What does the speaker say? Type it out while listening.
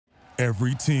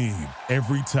Every team,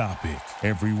 every topic,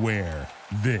 everywhere.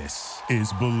 This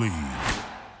is Believe.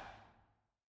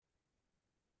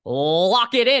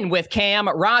 Lock it in with Cam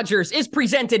Rogers is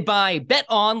presented by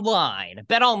BetOnline.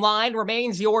 BetOnline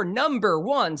remains your number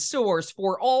one source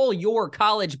for all your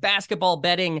college basketball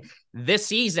betting this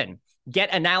season.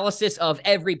 Get analysis of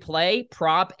every play,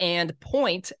 prop, and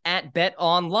point at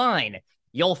BetOnline.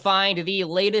 You'll find the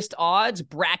latest odds,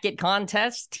 bracket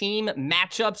contests, team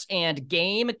matchups, and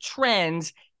game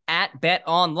trends at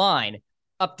BetOnline.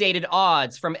 Updated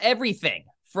odds from everything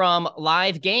from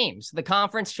live games, the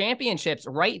conference championships,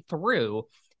 right through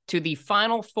to the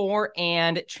Final Four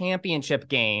and championship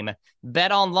game.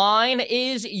 BetOnline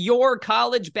is your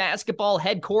college basketball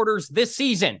headquarters this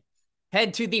season.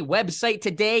 Head to the website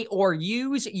today or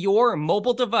use your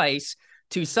mobile device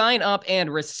to sign up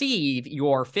and receive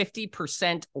your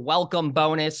 50% welcome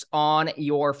bonus on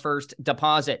your first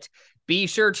deposit. Be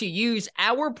sure to use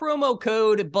our promo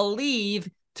code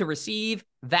BELIEVE to receive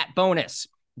that bonus.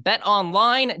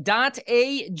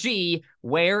 BetOnline.ag,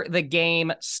 where the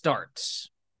game starts.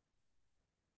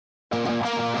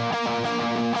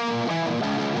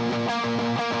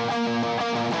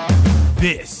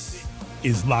 This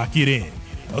is Lock It In,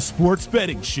 a sports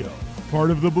betting show, part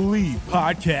of the Believe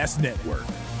Podcast Network.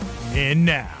 And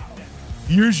now,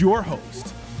 here's your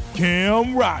host,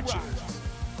 Cam Rogers.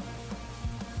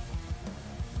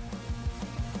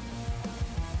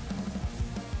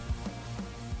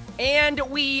 And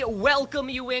we welcome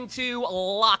you into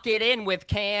Lock It In with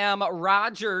Cam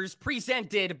Rogers,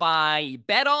 presented by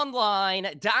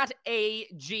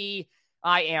BetOnline.ag.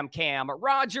 I am Cam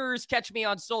Rogers. Catch me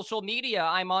on social media.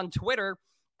 I'm on Twitter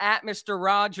at Mr.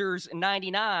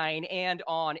 Rogers99 and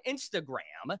on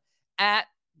Instagram at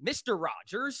Mr.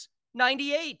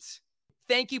 Rogers98.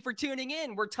 Thank you for tuning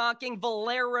in. We're talking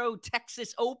Valero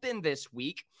Texas Open this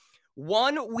week,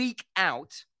 1 week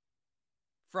out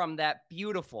from that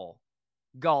beautiful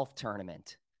golf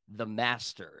tournament, the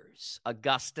Masters,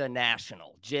 Augusta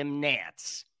National, Jim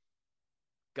Nantz.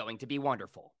 Going to be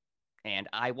wonderful. And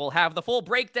I will have the full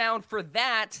breakdown for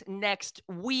that next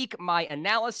week, my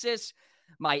analysis,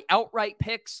 my outright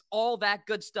picks, all that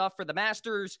good stuff for the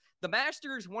Masters. The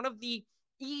Masters, one of the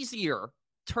easier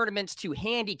tournaments to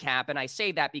handicap, and I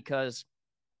say that because,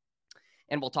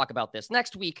 and we'll talk about this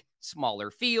next week,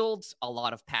 smaller fields, a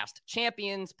lot of past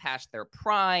champions, past their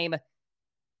prime.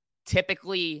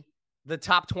 Typically, the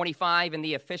top 25 in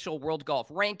the official World Golf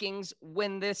Rankings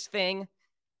win this thing.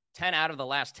 10 out of the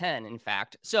last 10, in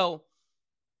fact. So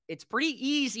it's pretty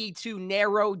easy to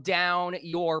narrow down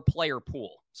your player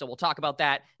pool. So we'll talk about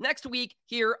that next week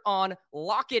here on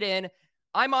Lock It In.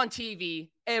 I'm on TV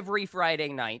every Friday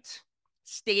night.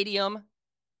 Stadium,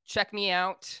 check me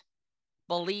out.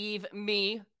 Believe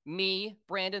me,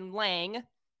 Brandon Lang,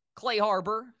 Clay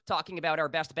Harbor, talking about our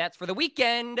best bets for the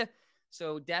weekend.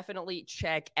 So definitely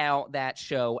check out that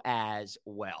show as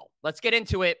well. Let's get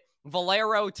into it.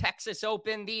 Valero Texas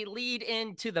Open, the lead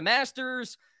into the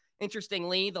Masters.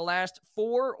 Interestingly, the last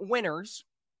 4 winners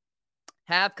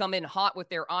have come in hot with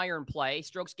their iron play,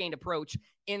 strokes gained approach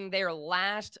in their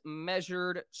last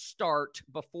measured start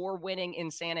before winning in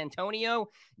San Antonio.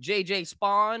 JJ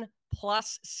Spawn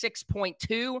plus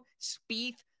 6.2,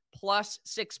 Spieth plus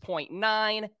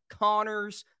 6.9,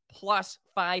 Connors plus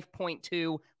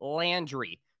 5.2,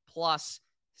 Landry plus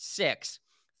 6.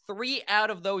 3 out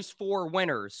of those 4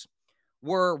 winners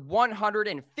were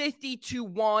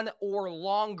 150-1 or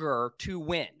longer to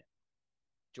win.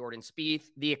 Jordan Spieth,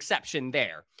 the exception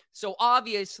there. So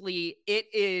obviously it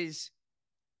is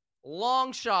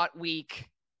long shot week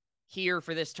here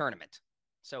for this tournament.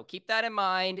 So keep that in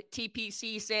mind.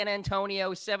 TPC San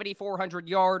Antonio,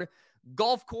 7,400-yard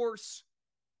golf course,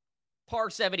 par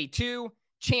 72,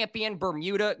 champion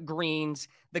Bermuda greens.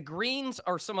 The greens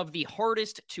are some of the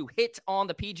hardest to hit on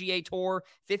the PGA Tour,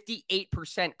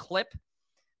 58% clip.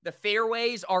 The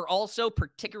fairways are also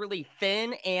particularly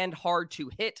thin and hard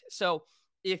to hit. So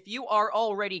if you are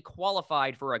already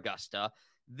qualified for Augusta,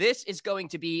 this is going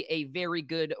to be a very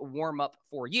good warm-up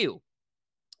for you.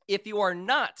 If you are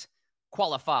not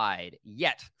qualified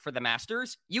yet for the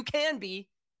Masters, you can be.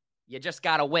 You just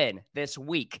got to win this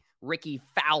week. Ricky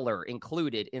Fowler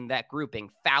included in that grouping.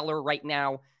 Fowler right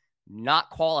now not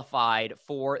qualified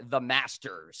for the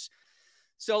Masters.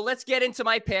 So let's get into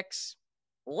my picks.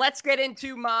 Let's get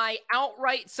into my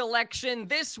outright selection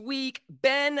this week.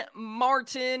 Ben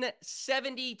Martin,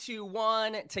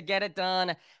 70-1 to get it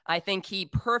done. I think he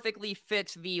perfectly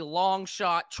fits the long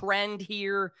shot trend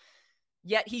here,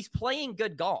 yet he's playing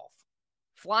good golf.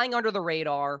 Flying under the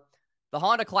radar, the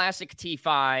Honda Classic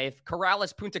T5,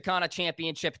 Corrales Punta Cana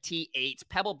Championship T8,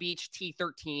 Pebble Beach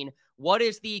T13, What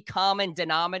is the common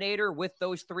denominator with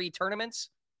those 3 tournaments?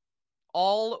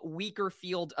 All weaker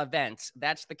field events.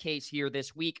 That's the case here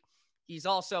this week. He's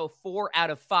also 4 out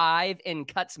of 5 in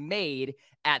cuts made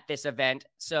at this event.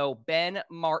 So Ben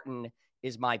Martin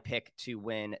is my pick to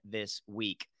win this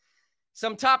week.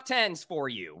 Some top 10s for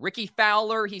you. Ricky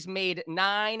Fowler, he's made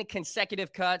 9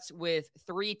 consecutive cuts with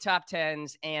 3 top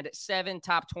 10s and 7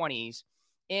 top 20s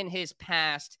in his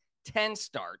past 10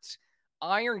 starts.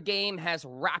 Iron game has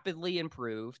rapidly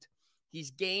improved.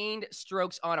 He's gained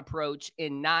strokes on approach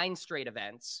in 9 straight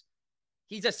events.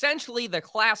 He's essentially the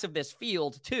class of this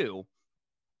field, too.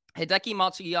 Hideki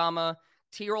Matsuyama,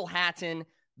 Tyrrell Hatton,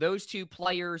 those 2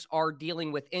 players are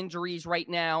dealing with injuries right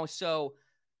now. So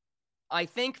I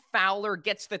think Fowler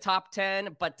gets the top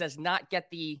 10, but does not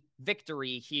get the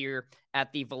victory here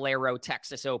at the Valero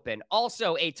Texas Open.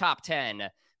 Also a top 10,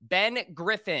 Ben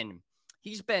Griffin.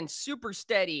 He's been super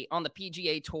steady on the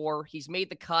PGA Tour. He's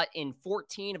made the cut in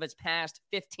 14 of his past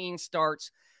 15 starts,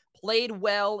 played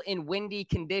well in windy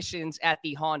conditions at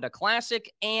the Honda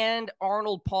Classic and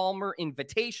Arnold Palmer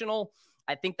Invitational.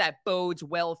 I think that bodes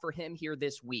well for him here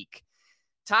this week.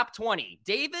 Top 20,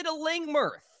 David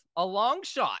Illingworth, a long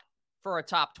shot for a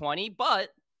top 20, but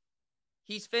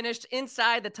he's finished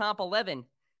inside the top 11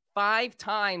 5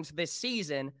 times this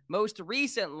season, most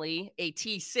recently a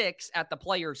T6 at the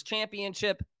Players'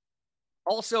 Championship,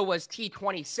 also was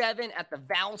T27 at the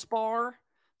Valspar,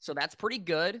 so that's pretty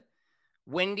good.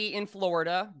 Windy in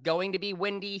Florida, going to be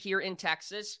windy here in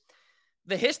Texas.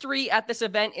 The history at this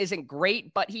event isn't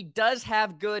great, but he does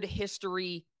have good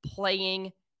history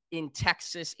playing in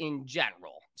Texas in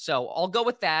general. So I'll go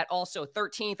with that. Also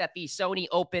 13th at the Sony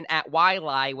Open at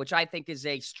Waialae, which I think is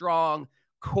a strong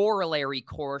corollary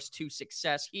course to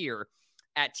success here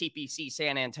at TPC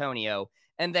San Antonio.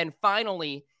 And then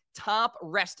finally, top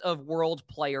rest of world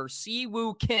player,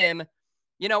 Siwoo Kim.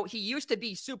 You know, he used to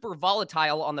be super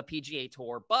volatile on the PGA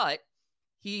Tour, but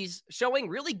he's showing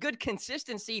really good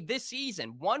consistency this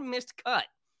season. 1 missed cut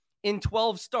in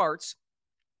 12 starts.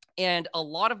 And a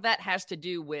lot of that has to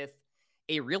do with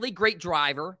a really great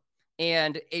driver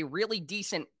and a really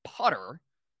decent putter.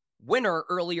 Winner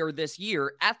earlier this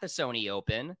year at the Sony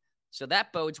Open. So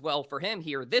that bodes well for him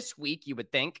here this week, you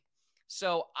would think.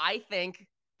 So I think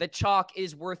the chalk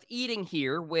is worth eating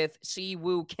here with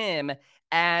Siwoo Kim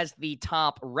as the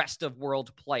top rest of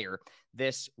world player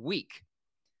this week.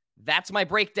 That's my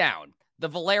breakdown. The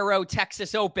Valero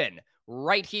Texas Open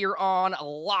right here on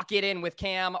Lock It In with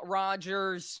Cam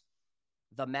Rogers.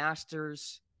 The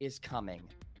Masters is coming.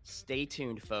 Stay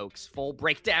tuned, folks. Full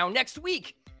breakdown next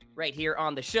week right here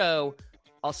on the show.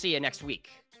 I'll see you next week.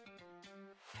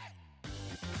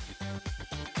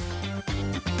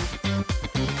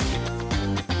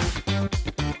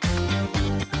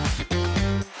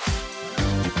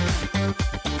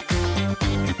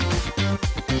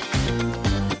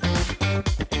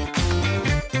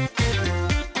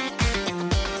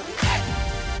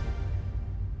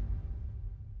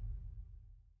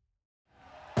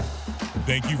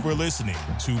 Thank you for listening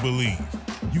to Believe.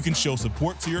 You can show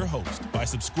support to your host by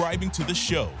subscribing to the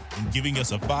show and giving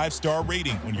us a 5-star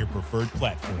rating on your preferred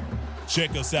platform.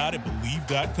 Check us out at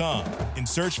Believe.com and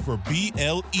search for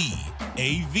BLEAV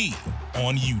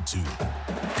on YouTube.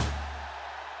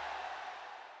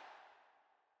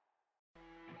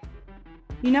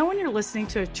 You know when you're listening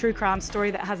to a true crime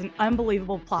story that has an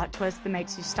unbelievable plot twist that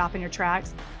makes you stop in your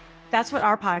tracks? That's what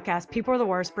our podcast, People Are the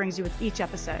Worst, brings you with each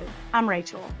episode. I'm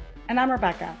Rachel. And I'm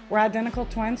Rebecca. We're identical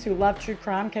twins who love true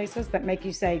crime cases that make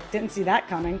you say, didn't see that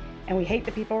coming, and we hate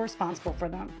the people responsible for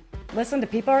them. Listen to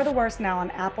People Are the Worst now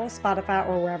on Apple, Spotify,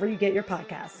 or wherever you get your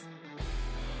podcasts.